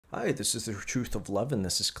Hi, this is The Truth of Love, and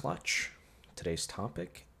this is Clutch. Today's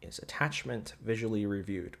topic is attachment visually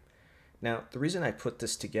reviewed. Now, the reason I put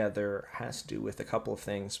this together has to do with a couple of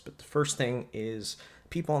things, but the first thing is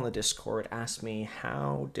people on the Discord ask me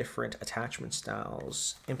how different attachment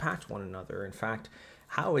styles impact one another. In fact,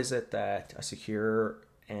 how is it that a secure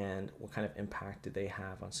and what kind of impact do they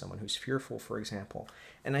have on someone who's fearful, for example?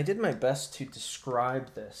 And I did my best to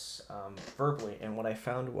describe this verbally, and what I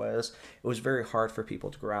found was it was very hard for people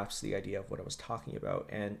to grasp the idea of what I was talking about.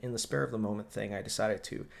 And in the spare of the moment thing, I decided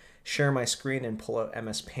to share my screen and pull out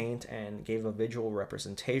MS Paint and gave a visual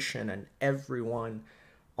representation, and everyone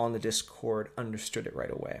on the Discord understood it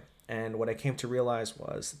right away. And what I came to realize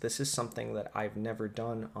was this is something that I've never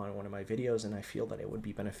done on one of my videos, and I feel that it would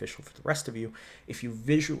be beneficial for the rest of you if you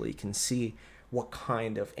visually can see what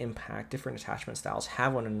kind of impact different attachment styles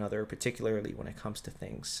have on another, particularly when it comes to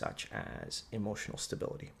things such as emotional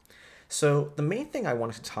stability. So the main thing I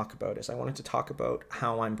wanted to talk about is I wanted to talk about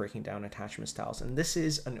how I'm breaking down attachment styles. And this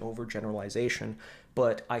is an overgeneralization,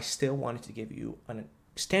 but I still wanted to give you a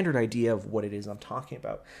standard idea of what it is I'm talking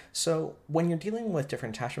about. So when you're dealing with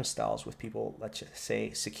different attachment styles with people, let's just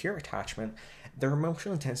say secure attachment, their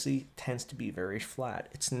emotional intensity tends to be very flat.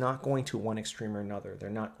 It's not going to one extreme or another. They're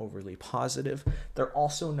not overly positive. They're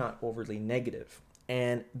also not overly negative.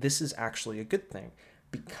 And this is actually a good thing,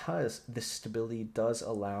 because this stability does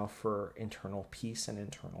allow for internal peace and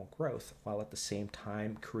internal growth, while at the same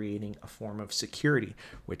time creating a form of security,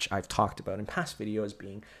 which I've talked about in past videos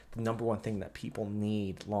being the number one thing that people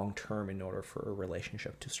need long term in order for a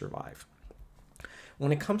relationship to survive.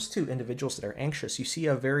 When it comes to individuals that are anxious, you see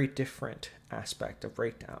a very different aspect of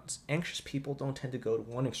breakdowns. Anxious people don't tend to go to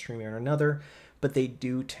one extreme or another, but they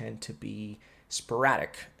do tend to be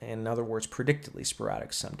sporadic. In other words, predictably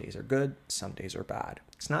sporadic. Some days are good, some days are bad.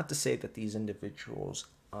 It's not to say that these individuals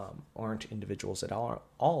aren't individuals at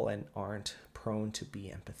all and aren't prone to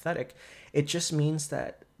be empathetic. It just means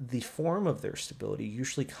that the form of their stability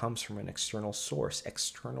usually comes from an external source,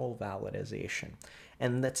 external validation.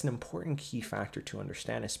 And that's an important key factor to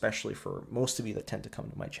understand, especially for most of you that tend to come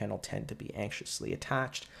to my channel tend to be anxiously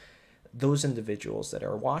attached. Those individuals that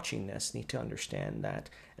are watching this need to understand that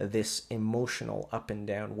this emotional up and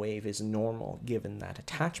down wave is normal given that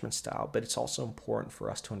attachment style, but it's also important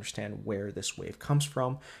for us to understand where this wave comes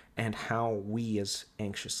from and how we as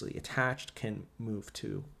anxiously attached can move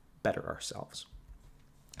to better ourselves.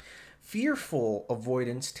 Fearful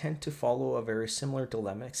avoidants tend to follow a very similar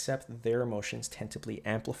dilemma, except their emotions tend to be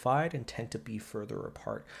amplified and tend to be further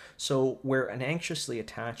apart. So where an anxiously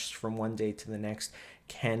attached from one day to the next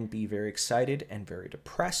can be very excited and very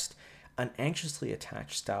depressed, an anxiously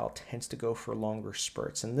attached style tends to go for longer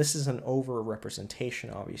spurts. And this is an over-representation,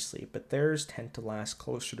 obviously, but theirs tend to last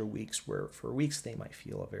closer to weeks, where for weeks they might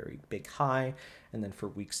feel a very big high, and then for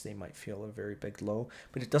weeks they might feel a very big low.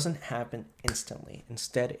 But it doesn't happen instantly.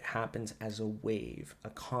 Instead, it happens as a wave, a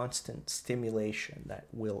constant stimulation that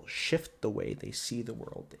will shift the way they see the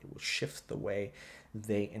world. It will shift the way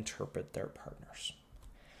they interpret their partners.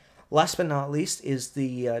 Last but not least is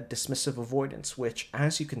the dismissive avoidance, which,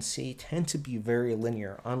 as you can see, tend to be very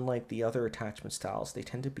linear. Unlike the other attachment styles, they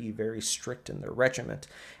tend to be very strict in their regiment.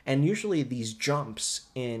 And usually these jumps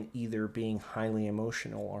in either being highly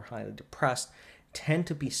emotional or highly depressed tend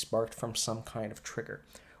to be sparked from some kind of trigger.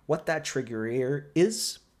 What that trigger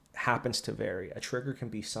is happens to vary. A trigger can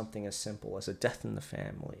be something as simple as a death in the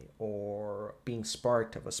family, or being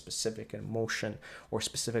sparked of a specific emotion or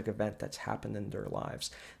specific event that's happened in their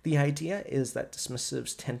lives. The idea is that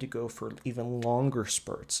dismissives tend to go for even longer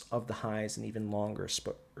spurts of the highs and even longer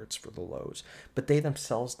spurts for the lows, but they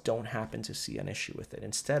themselves don't happen to see an issue with it.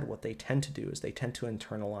 Instead, what they tend to do is they tend to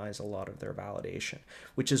internalize a lot of their validation,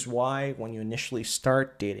 which is why when you initially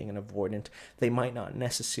start dating an avoidant, they might not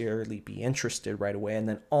necessarily be interested right away, and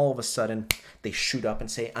then all of a sudden they shoot up and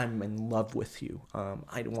say, I'm in love with you.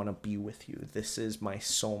 I want to be with you. This is my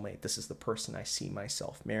soulmate. This is the person I see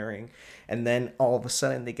myself marrying. And then all of a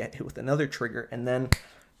sudden they get hit with another trigger, and then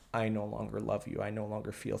I no longer love you. I no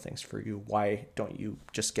longer feel things for you. Why don't you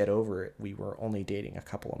just get over it? We were only dating a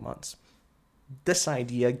couple of months. This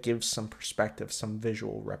idea gives some perspective, some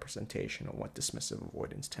visual representation of what dismissive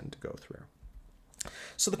avoidants tend to go through.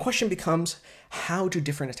 So the question becomes, how do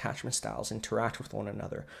different attachment styles interact with one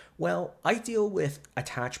another? Well, I deal with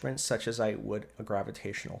attachments such as I would a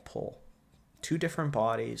gravitational pull. Two different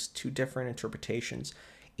bodies, two different interpretations.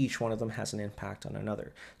 Each one of them has an impact on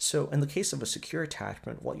another. So in the case of a secure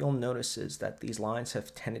attachment, what you'll notice is that these lines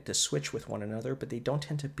have tended to switch with one another, but they don't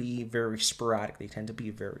tend to be very sporadic. They tend to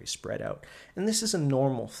be very spread out. And this is a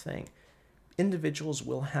normal thing. individuals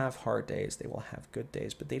will have hard days, they will have good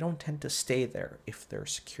days, but they don't tend to stay there if they're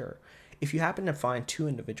secure. If you happen to find two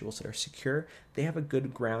individuals that are secure, they have a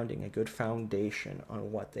good grounding, a good foundation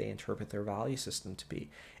on what they interpret their value system to be.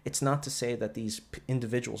 It's not to say that these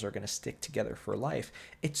individuals are going to stick together for life.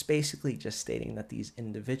 It's basically just stating that these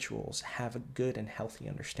individuals have a good and healthy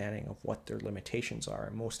understanding of what their limitations are,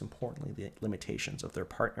 and most importantly, the limitations of their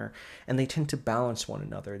partner. And they tend to balance one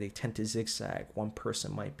another. They tend to zigzag. One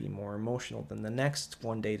person might be more emotional than the next,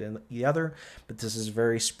 one day than the other, but this is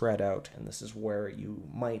very spread out, and this is where you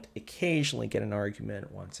might occasionally get an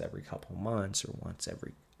argument once every couple months or once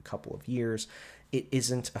every couple of years. It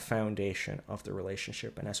isn't a foundation of the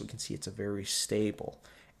relationship, and as we can see, it's a very stable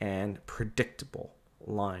and predictable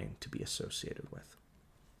line to be associated with.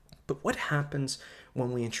 But what happens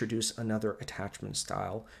when we introduce another attachment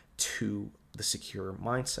style to the secure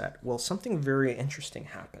mindset? Well, something very interesting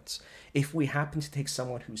happens. If we happen to take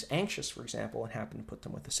someone who's anxious, for example, and happen to put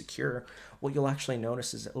them with a secure, what you'll actually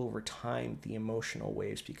notice is that over time, the emotional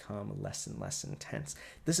waves become less and less intense.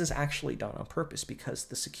 This is actually done on purpose because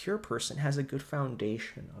the secure person has a good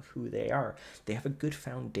foundation of who they are. They have a good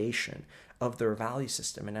foundation of their value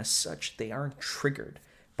system, and as such, they aren't triggered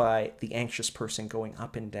by the anxious person going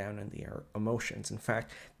up and down in their emotions. In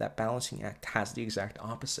fact, that balancing act has the exact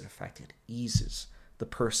opposite effect. It eases the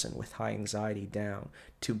person with high anxiety down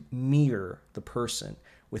to mirror the person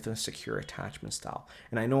with a secure attachment style.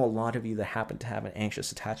 And I know a lot of you that happen to have an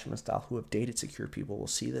anxious attachment style who have dated secure people will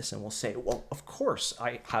see this and will say, well, of course,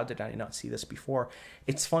 how did I not see this before?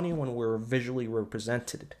 It's funny when we're visually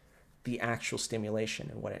represented the actual stimulation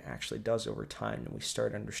and what it actually does over time, and we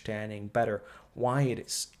start understanding better why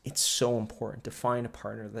it's so important to find a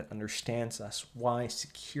partner that understands us, why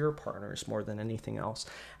secure partners more than anything else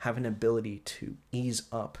have an ability to ease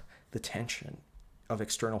up the tension of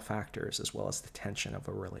external factors as well as the tension of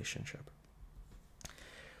a relationship.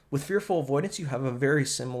 With fearful avoidance, you have a very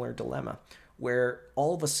similar dilemma where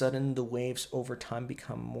all of a sudden the waves over time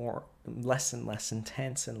become less and less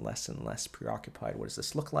intense and less preoccupied. What does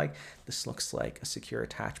this look like? This looks like a secure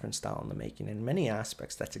attachment style in the making. In many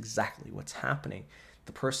aspects, that's exactly what's happening.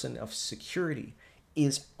 The person of security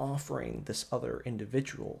is offering this other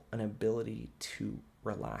individual an ability to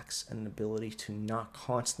relax, an ability to not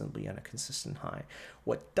constantly on a consistent high.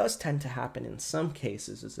 What does tend to happen in some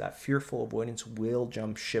cases is that fearful avoidance will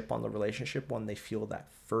jump ship on the relationship when they feel that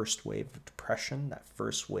first wave of depression, that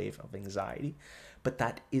first wave of anxiety. But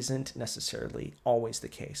that isn't necessarily always the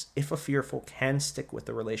case. If a fearful can stick with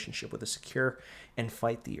the relationship with a secure and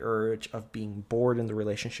fight the urge of being bored in the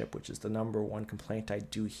relationship, which is the number one complaint I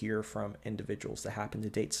do hear from individuals that happen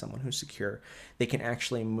to date someone who's secure, they can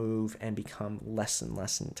actually move and become less and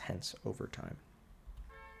less intense over time.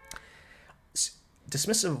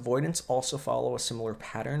 Dismissive avoidance also follow a similar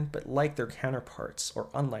pattern, but like their counterparts, or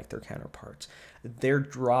unlike their counterparts, their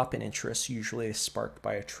drop in interest usually is sparked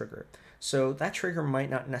by a trigger. So that trigger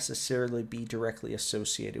might not necessarily be directly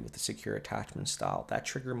associated with the secure attachment style. That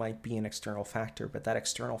trigger might be an external factor, but that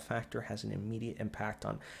external factor has an immediate impact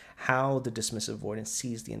on how the dismissive avoidance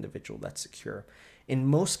sees the individual that's secure. In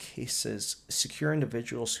most cases, secure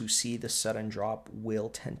individuals who see the sudden drop will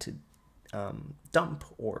tend to dump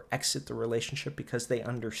or exit the relationship because they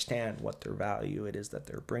understand what their value it is that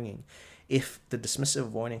they're bringing. If the dismissive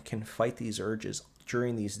avoidant can fight these urges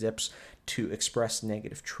during these dips to express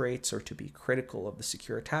negative traits or to be critical of the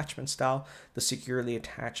secure attachment style, the securely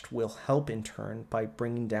attached will help in turn by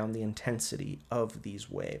bringing down the intensity of these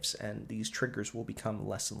waves, and these triggers will become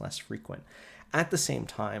less and less frequent. At the same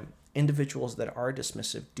time, individuals that are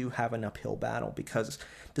dismissive do have an uphill battle because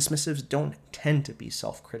dismissives don't tend to be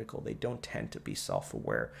self-critical. They don't tend to be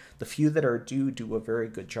self-aware. The few that are do a very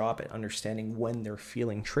good job at understanding when they're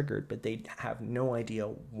feeling triggered, but they have no idea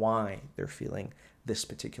why they're feeling this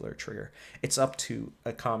particular trigger. It's up to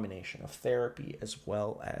a combination of therapy as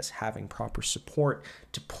well as having proper support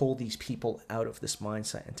to pull these people out of this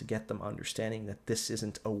mindset and to get them understanding that this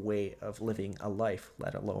isn't a way of living a life,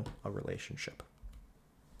 let alone a relationship.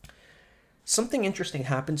 Something interesting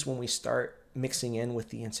happens when we start mixing in with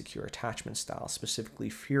the insecure attachment style, specifically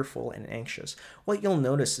fearful and anxious. What you'll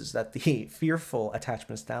notice is that the fearful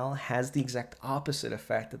attachment style has the exact opposite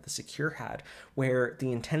effect that the secure had, where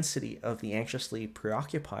the intensity of the anxiously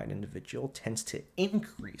preoccupied individual tends to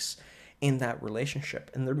increase in that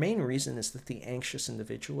relationship. And the main reason is that the anxious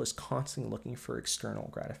individual is constantly looking for external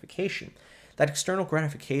gratification. That external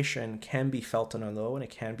gratification can be felt on a low and it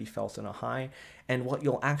can be felt on a high. And what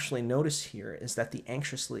you'll actually notice here is that the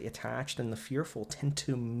anxiously attached and the fearful tend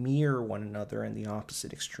to mirror one another in the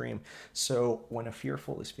opposite extreme. So when a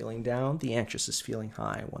fearful is feeling down, the anxious is feeling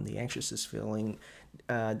high. When the anxious is feeling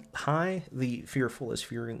high, the fearful is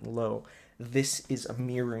fearing low. This is a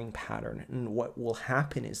mirroring pattern, and what will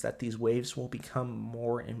happen is that these waves will become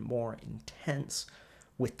more and more intense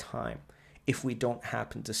with time if we don't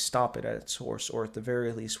happen to stop it at its source, or at the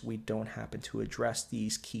very least we don't happen to address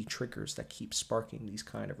these key triggers that keep sparking these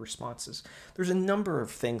kind of responses. There's a number of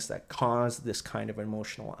things that cause this kind of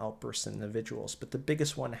emotional outburst in individuals, but the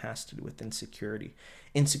biggest one has to do with insecurity.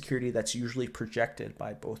 Insecurity that's usually projected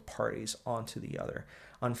by both parties onto the other.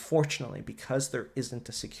 Unfortunately, because there isn't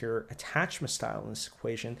a secure attachment style in this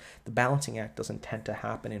equation, the balancing act doesn't tend to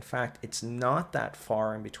happen. In fact, it's not that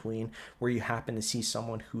far in between where you happen to see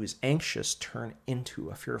someone who is anxious turn into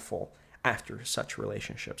a fearful after such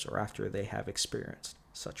relationships, or after they have experienced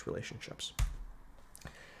such relationships.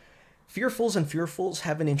 Fearfuls and fearfuls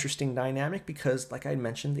have an interesting dynamic because, like I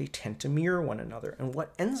mentioned, they tend to mirror one another. And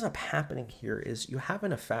what ends up happening here is you have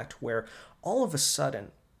an effect where all of a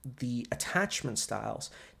sudden the attachment styles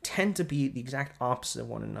tend to be the exact opposite of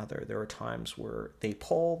one another. There are times where they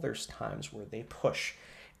pull, there's times where they push.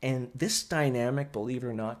 And this dynamic, believe it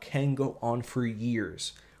or not, can go on for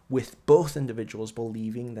years, with both individuals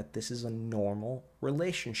believing that this is a normal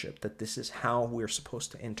relationship, that this is how we're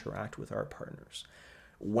supposed to interact with our partners.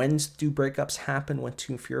 When do breakups happen when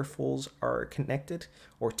two fearfuls are connected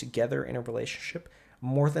or together in a relationship?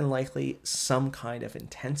 More than likely some kind of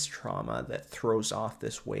intense trauma that throws off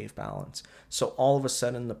this wave balance. So all of a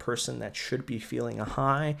sudden the person that should be feeling a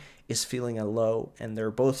high is feeling a low, and they're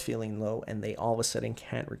both feeling low, and they all of a sudden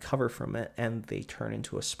can't recover from it, and they turn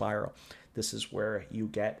into a spiral. This is where you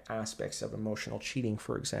get aspects of emotional cheating,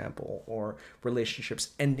 for example, or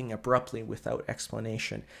relationships ending abruptly without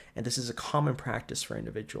explanation. And this is a common practice for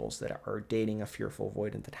individuals that are dating a fearful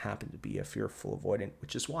avoidant that happen to be a fearful avoidant,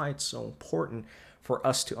 which is why it's so important for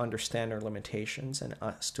us to understand our limitations and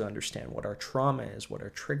us to understand what our trauma is, what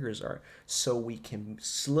our triggers are, so we can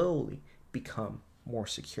slowly become more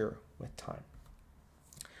secure with time.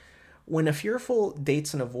 When a fearful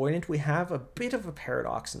dates an avoidant, we have a bit of a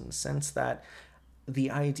paradox in the sense that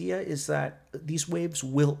the idea is that these waves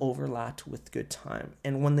will overlap with good time.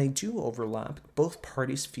 And when they do overlap, both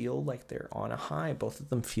parties feel like they're on a high. Both of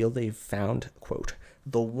them feel they've found, quote,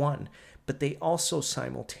 the one. But they also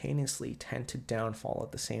simultaneously tend to downfall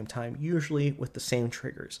at the same time, usually with the same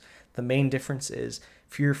triggers. The main difference is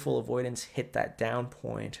fearful avoidants hit that down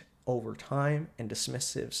point over time, and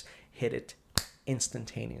dismissives hit it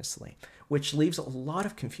instantaneously, which leaves a lot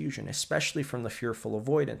of confusion, especially from the fearful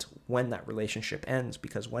avoidant when that relationship ends,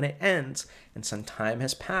 because when it ends and some time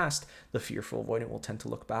has passed, the fearful avoidant will tend to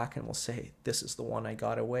look back and will say, this is the one I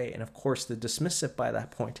got away. And of course, the dismissive by that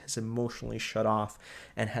point has emotionally shut off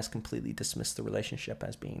and has completely dismissed the relationship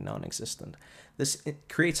as being non-existent. It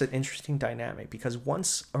creates an interesting dynamic, because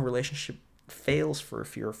once a relationship fails for a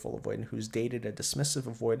fearful avoidant who's dated a dismissive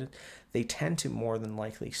avoidant, they tend to more than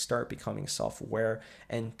likely start becoming self-aware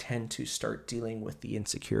and tend to start dealing with the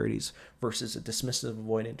insecurities, versus a dismissive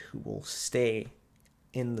avoidant who will stay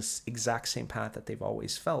in this exact same path that they've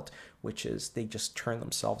always felt, which is they just turn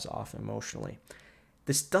themselves off emotionally.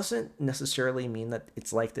 This doesn't necessarily mean that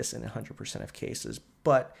it's like this in 100% of cases,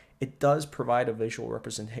 but it does provide a visual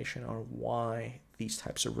representation on why these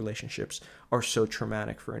types of relationships are so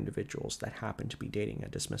traumatic for individuals that happen to be dating a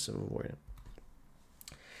dismissive avoidant.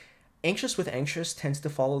 Anxious with anxious tends to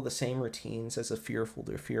follow the same routines as a fearful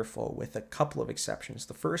to fearful, with a couple of exceptions.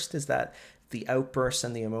 The first is that the outbursts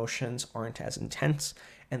and the emotions aren't as intense,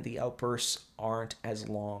 and the outbursts aren't as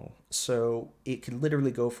long. So it can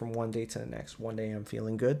literally go from one day to the next. One day I'm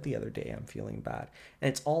feeling good, the other day I'm feeling bad. And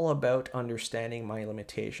it's all about understanding my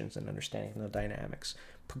limitations and understanding the dynamics.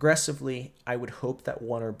 Progressively, I would hope that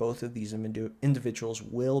one or both of these individuals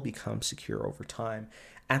will become secure over time.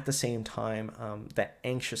 At the same time, that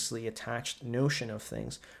anxiously attached notion of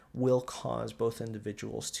things will cause both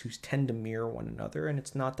individuals to tend to mirror one another. And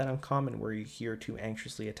it's not that uncommon where you hear two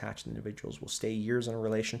anxiously attached individuals will stay years in a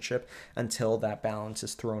relationship until that balance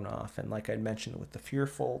is thrown off. And like I mentioned with the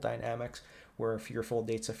fearful dynamics, where a fearful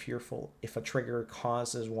dates a fearful, if a trigger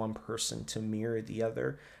causes one person to mirror the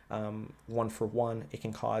other, one for one, it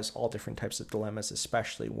can cause all different types of dilemmas,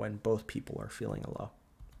 especially when both people are feeling low.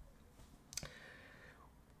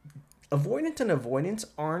 Avoidant and avoidance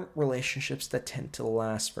aren't relationships that tend to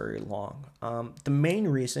last very long. The main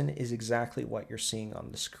reason is exactly what you're seeing on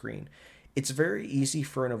the screen. It's very easy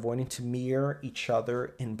for an avoidant to mirror each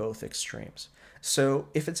other in both extremes. So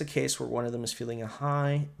if it's a case where one of them is feeling a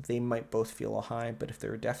high, they might both feel a high, but if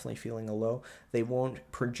they're definitely feeling a low, they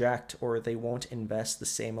won't project or they won't invest the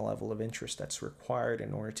same level of interest that's required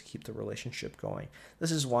in order to keep the relationship going.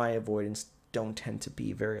 This is why avoidants don't tend to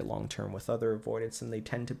be very long-term with other avoidants, and they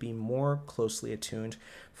tend to be more closely attuned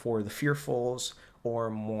for the fearfuls, or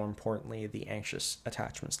more importantly, the anxious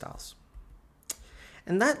attachment styles.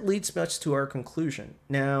 And that leads us to our conclusion.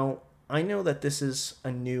 Now, I know that this is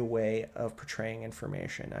a new way of portraying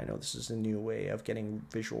information. I know this is a new way of getting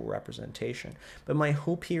visual representation. But my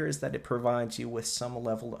hope here is that it provides you with some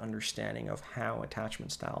level of understanding of how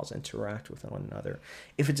attachment styles interact with one another.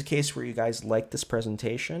 If it's a case where you guys like this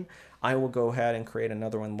presentation, I will go ahead and create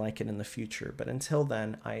another one like it in the future. But until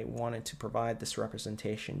then, I wanted to provide this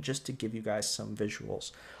representation just to give you guys some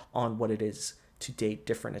visuals on what it is to date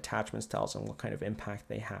different attachment styles and what kind of impact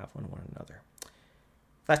they have on one another.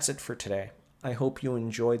 That's it for today. I hope you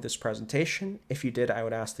enjoyed this presentation. If you did, I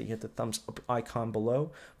would ask that you hit the thumbs up icon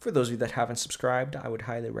below. For those of you that haven't subscribed, I would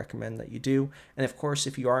highly recommend that you do. And of course,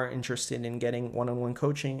 if you are interested in getting one-on-one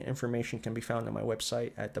coaching, information can be found on my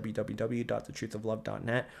website at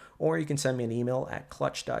www.thetruthoflove.net, or you can send me an email at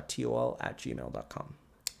clutch.tol@gmail.com.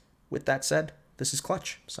 With that said, this is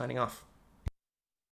Clutch, signing off.